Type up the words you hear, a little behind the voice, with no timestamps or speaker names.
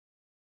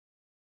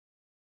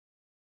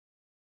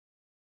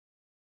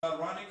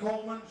Ronnie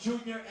Coleman Jr.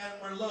 and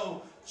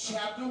Merlot,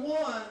 Chapter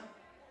 1,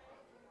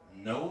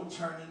 No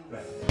Turning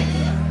Back.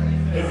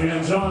 If you're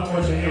enjoying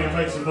what you're hearing,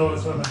 make some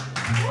noise for me.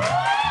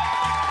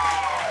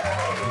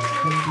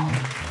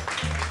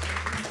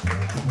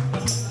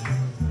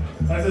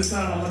 At this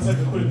time, I'm going to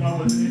take a quick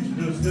moment to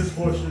introduce this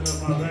portion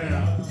of my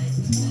band.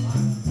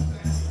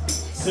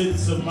 Sitting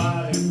to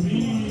my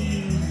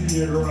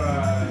immediate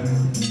right,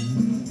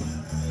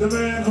 the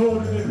man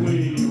holding it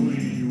way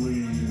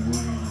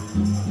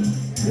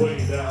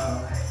down.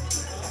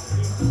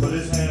 Put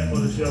his hand for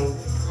the show.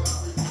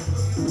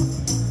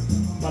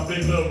 My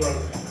big little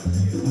brother.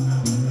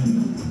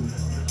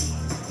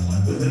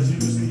 But as you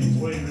can see, he's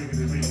way bigger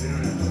than me.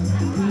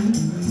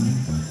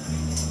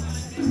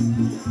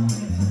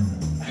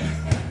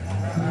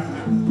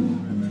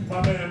 My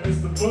man,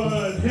 Mr.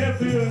 Bud,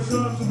 Hempfield,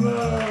 show up some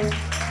love.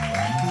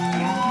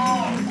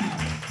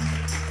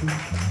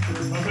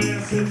 My man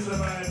sits to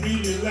my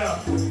immediate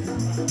left.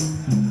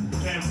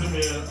 Came to me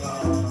a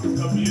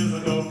couple years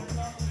ago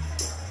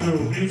through a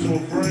mutual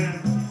friend.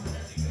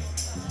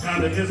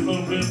 Kind of his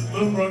little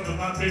brother,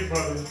 my big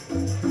brother.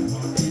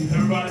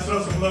 Everybody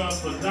show some love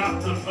for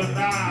Dr.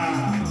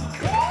 Fanai.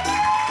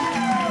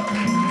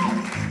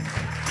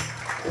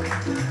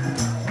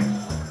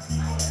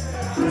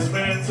 This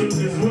man took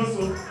his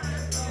whistle,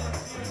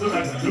 looked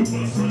like a new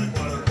whistle, and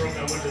broke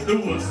out with the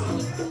new whistle.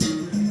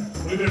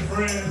 We've been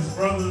friends,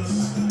 brothers,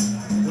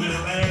 we the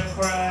land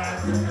cried,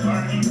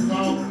 Ronnie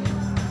Coleman,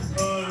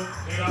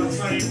 they got the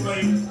same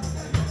place.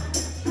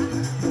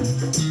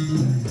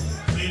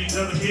 See each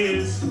other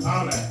kids,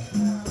 all that.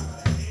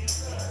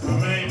 My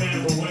main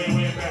man for way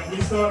back. We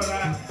started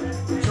out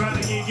trying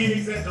to get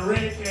gigs at the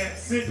Red Cat,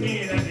 sitting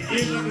in at the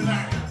end of the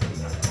night.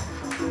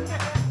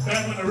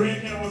 Back when the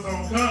Red Cat was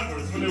on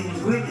Congress, when it was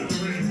really the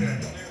Red Cat.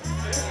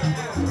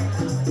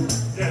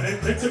 Yeah,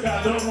 they took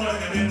out no money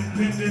and then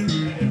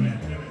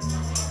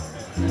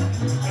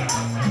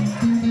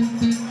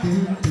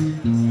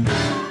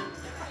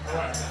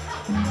Alright.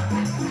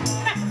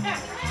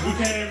 We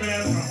came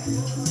in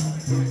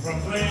from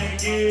playing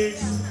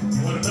gigs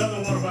with another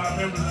one of our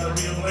members that'll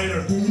be up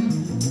later.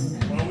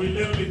 Well, we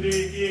literally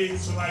did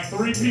gigs for like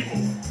 3 people.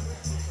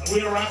 We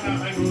were rocking out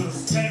like it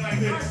was came like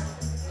this.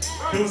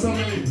 There was so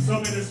many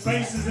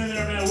spaces in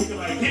there, man, we could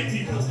like hit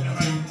people and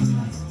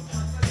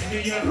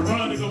then you have to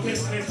run to go catch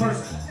the next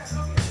person.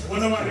 Well,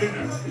 nobody in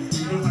there.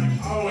 It was like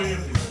all the way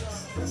empty.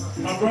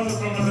 My brother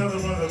from another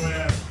mother,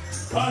 man.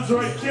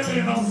 Andre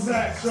Killian on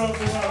sax, show us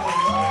the love.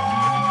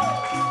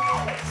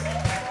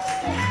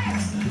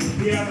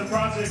 He has a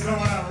project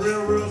coming out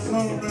real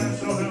soon, man.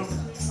 Show him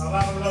a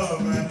lot of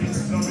love, man.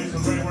 He's gonna be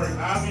some great work.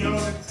 I'll be on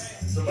it.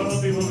 Some other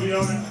people will be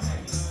on it.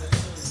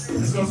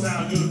 It's gonna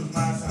sound good. It's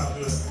mine sound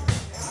good.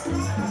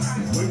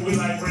 We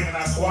like bringing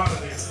our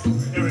quality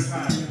every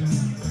time.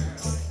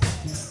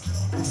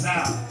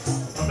 Now,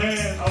 a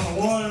man on the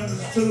 1s,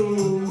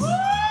 2s,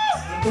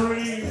 the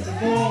 3s, the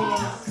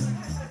 4s,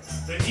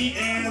 the E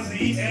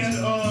and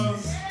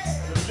U's,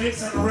 the mix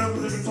and the rhythm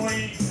in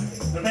between,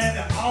 the man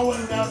that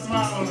always got a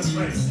smile on his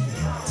face.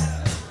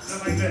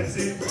 Just like that,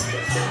 see?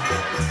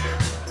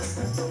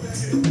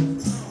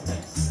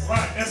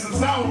 Right, and some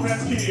Sour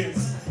Patch Kids.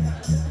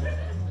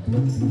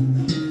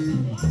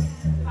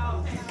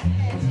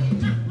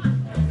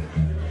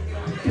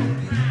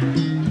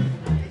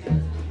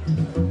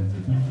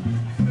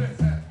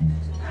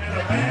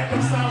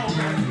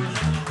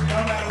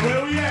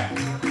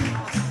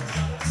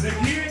 The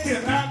kid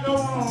cannot go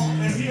home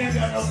if he ain't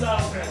got no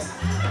Sour Patch.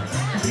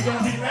 We're going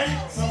to be late,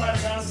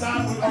 somebody got to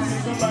stop, we're going to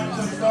send somebody to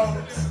the store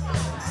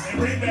and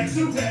bring back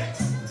 2 packs.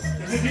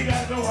 Because if he got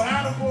to go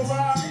without him for a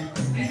while,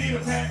 he need a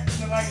pack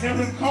to like have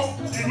him coat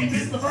and he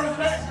missed the first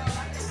pack.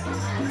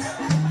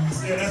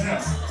 Yeah, that's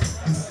him.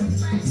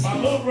 My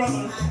little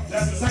brother,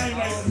 that's the same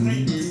age as me.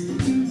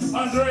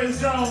 Andreas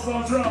Jones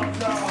on drums,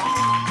 y'all.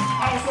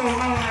 Also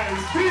known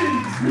as P.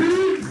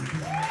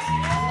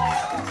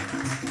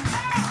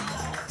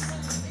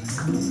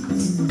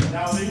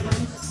 Y'all leave,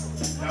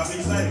 y'all be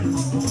safe.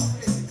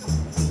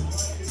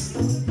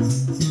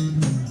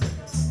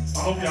 I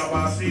hope y'all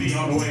buy a CD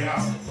on the way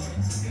out.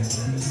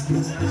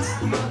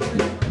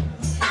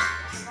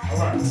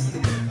 Alright.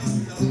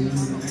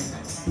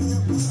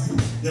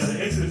 Yeah, the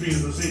exit fee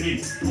is a CD.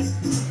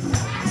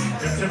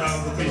 They're $10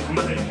 a piece. We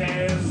take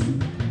cash,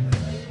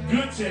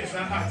 good checks,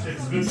 not hot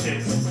checks, good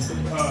checks.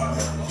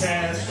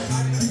 Cash,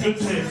 good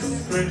checks,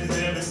 credit,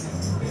 debit.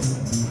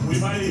 We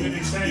might even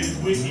exchange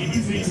with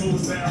EBT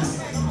moves down.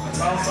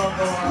 Also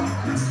go out.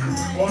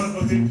 Water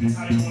for 50,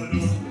 how you want to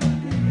do it.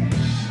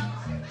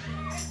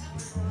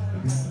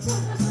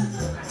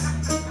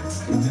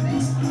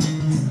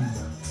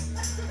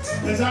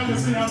 As y'all can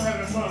see, I'm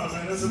having fun,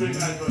 man. This is a big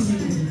night for me.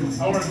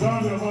 I worked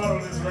long and hard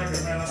on this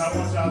record, man, and I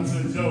want y'all to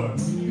enjoy it.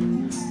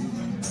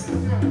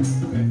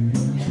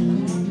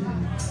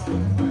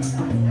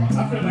 I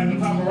feel like the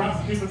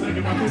paparazzi people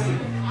taking my picture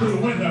through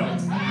the window.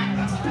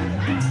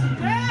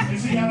 And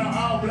she got her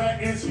all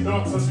black and she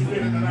dark, so she fit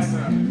in the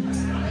nighttime.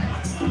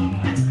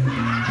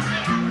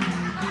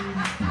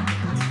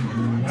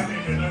 I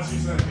can't hear nothing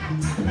she said.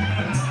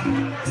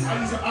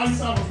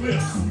 ice on his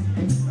lips.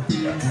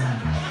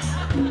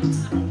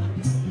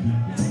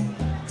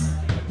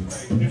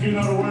 If you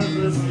know the words of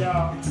this,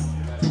 y'all,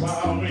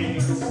 by all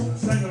means,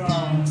 sing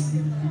along.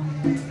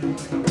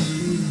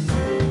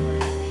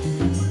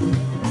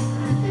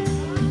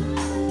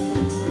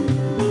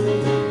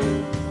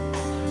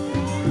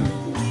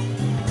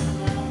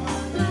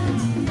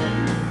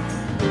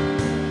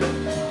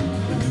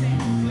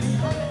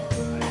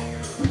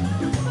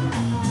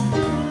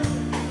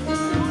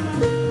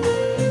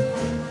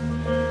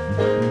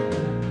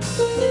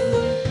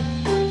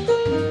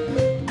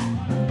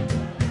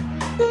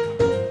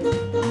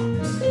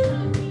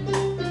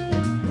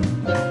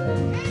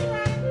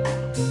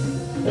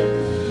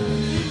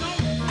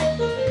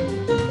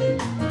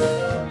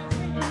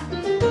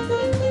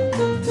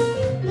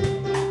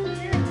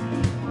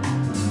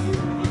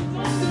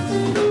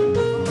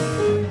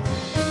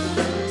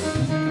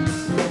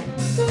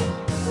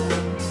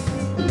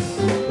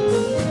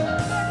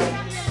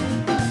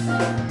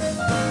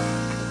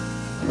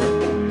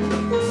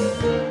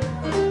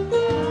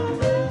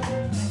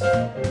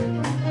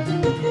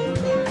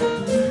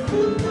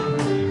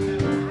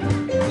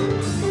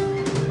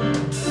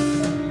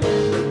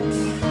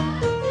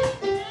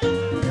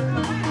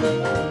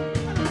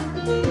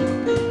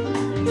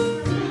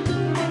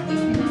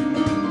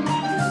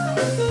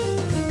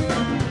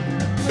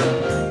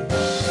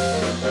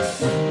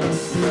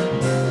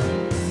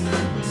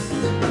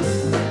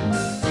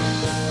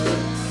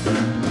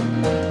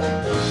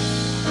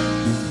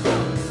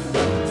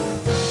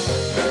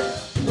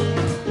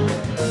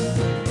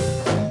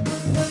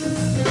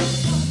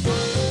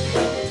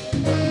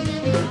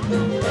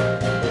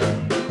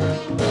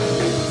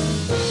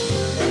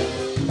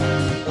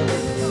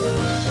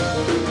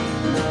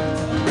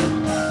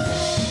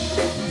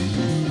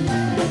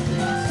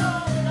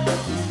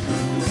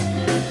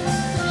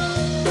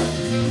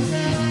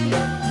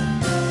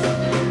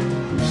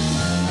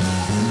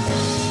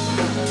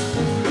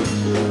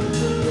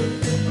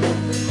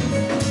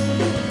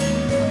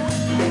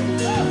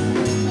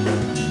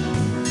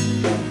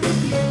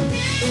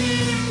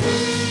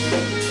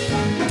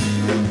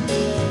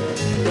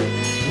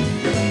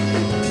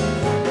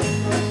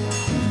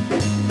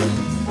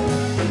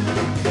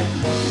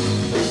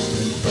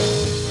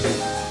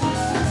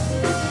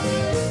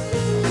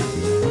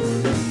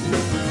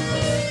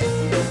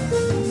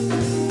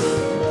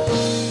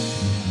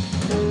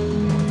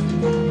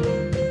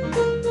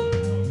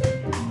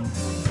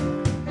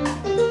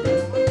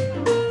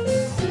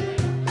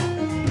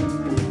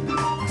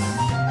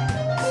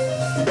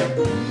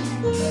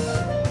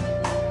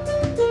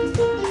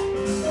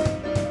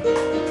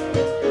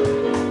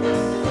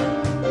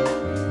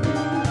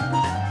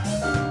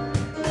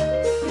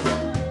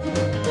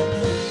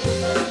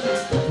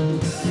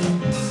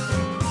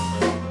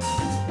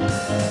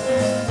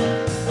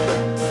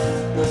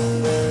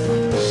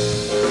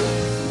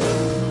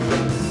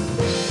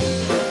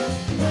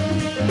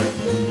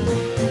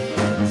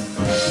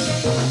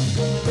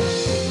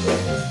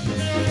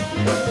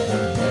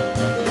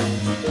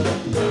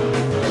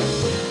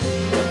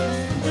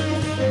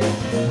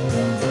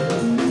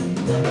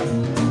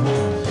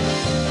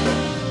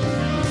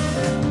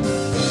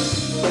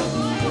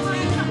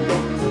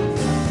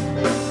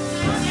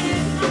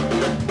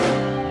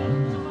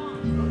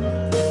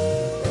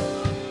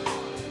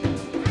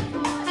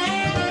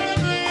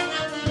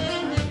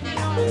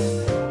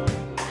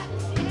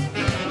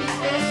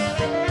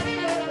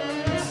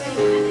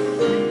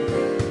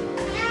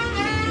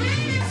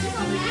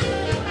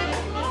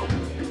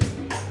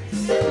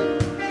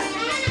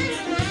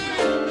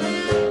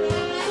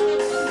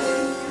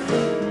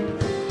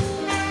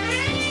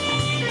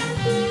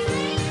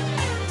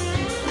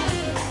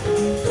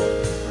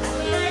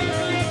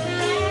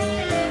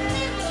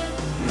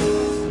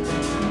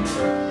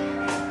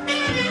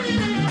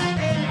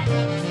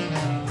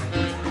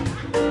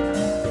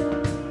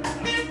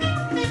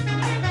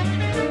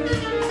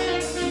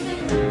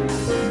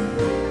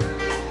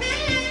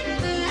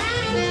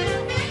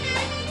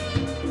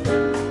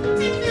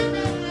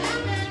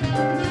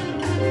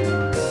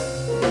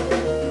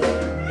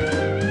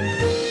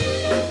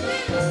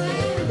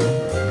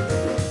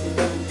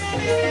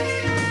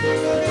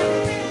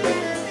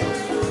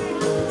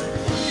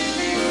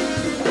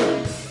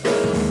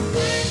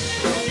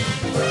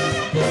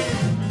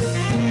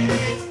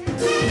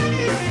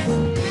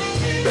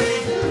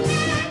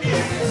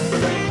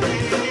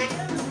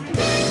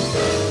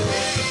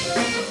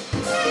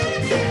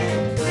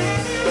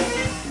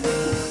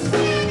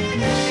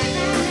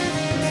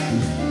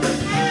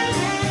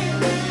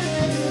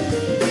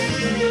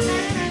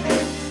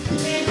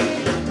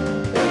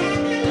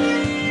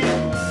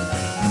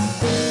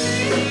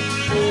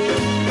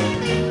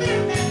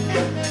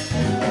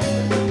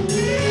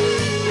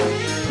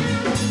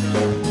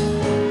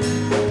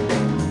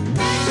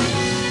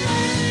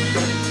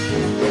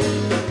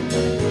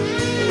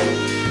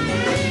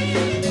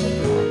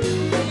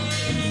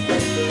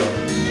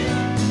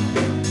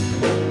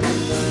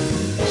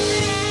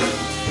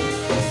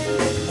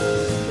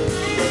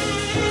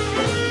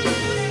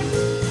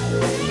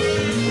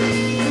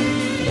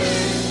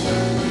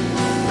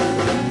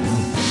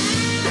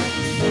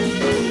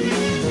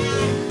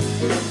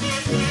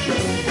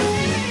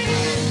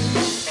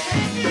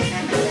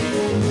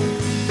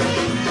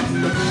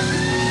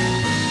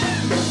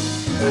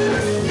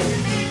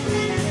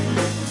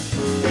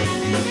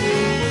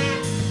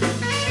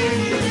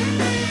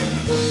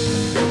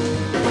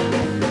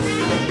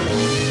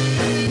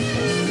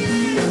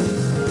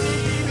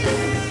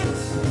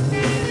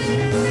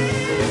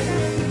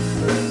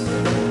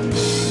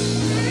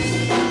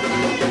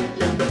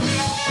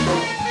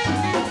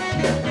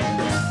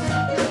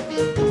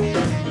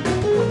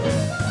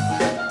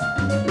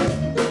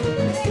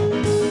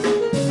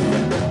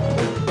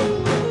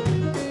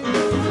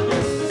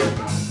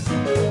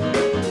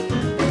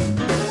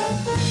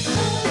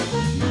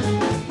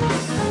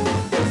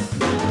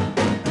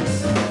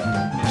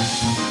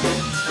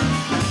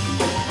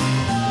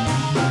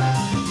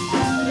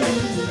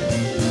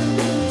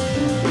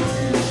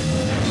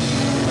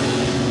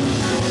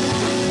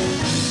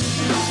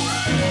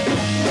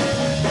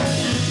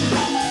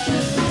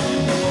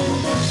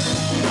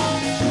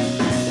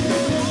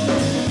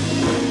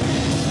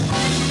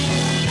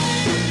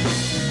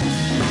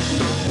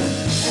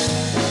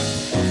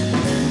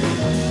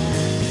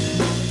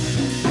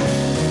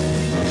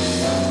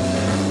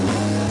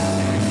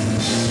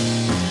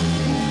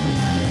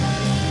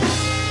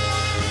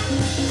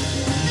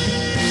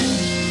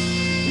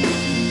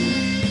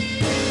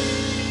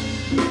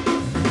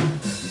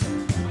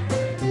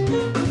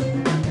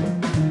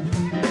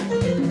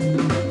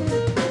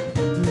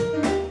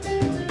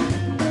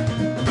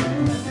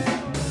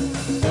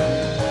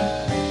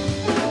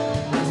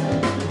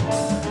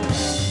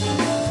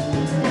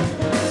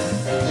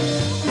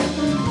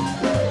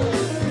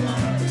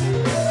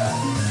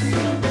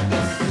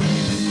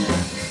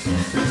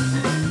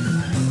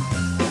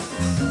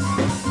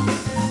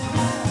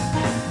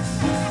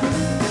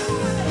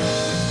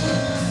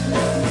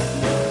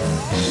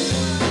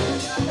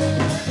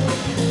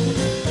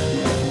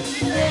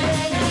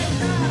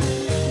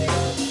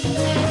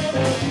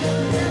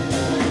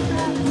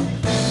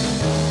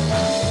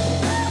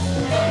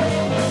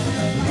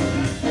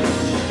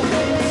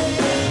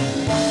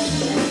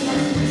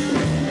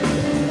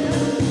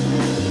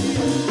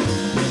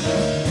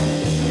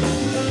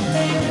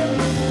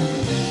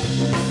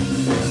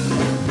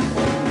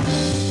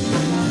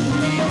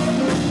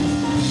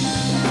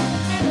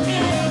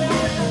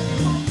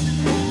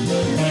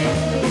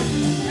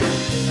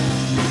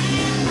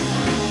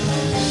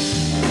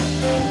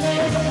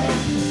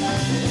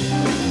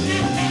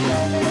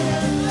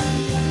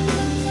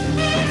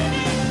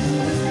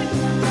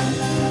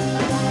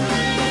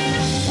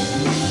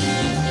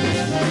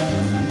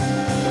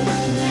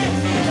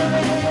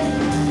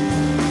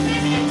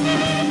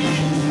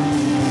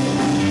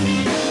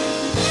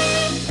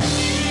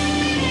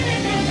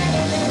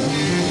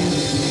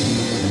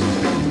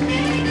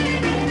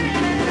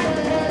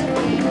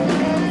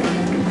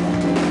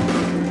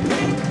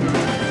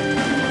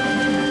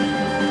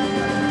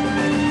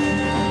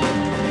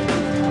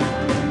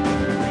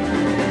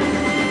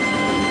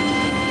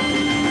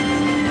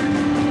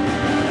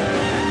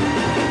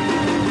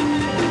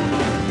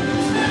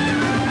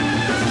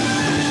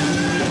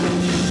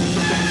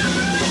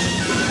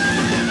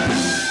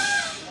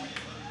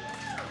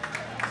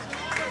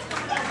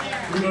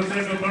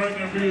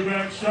 be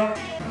back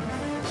sharp.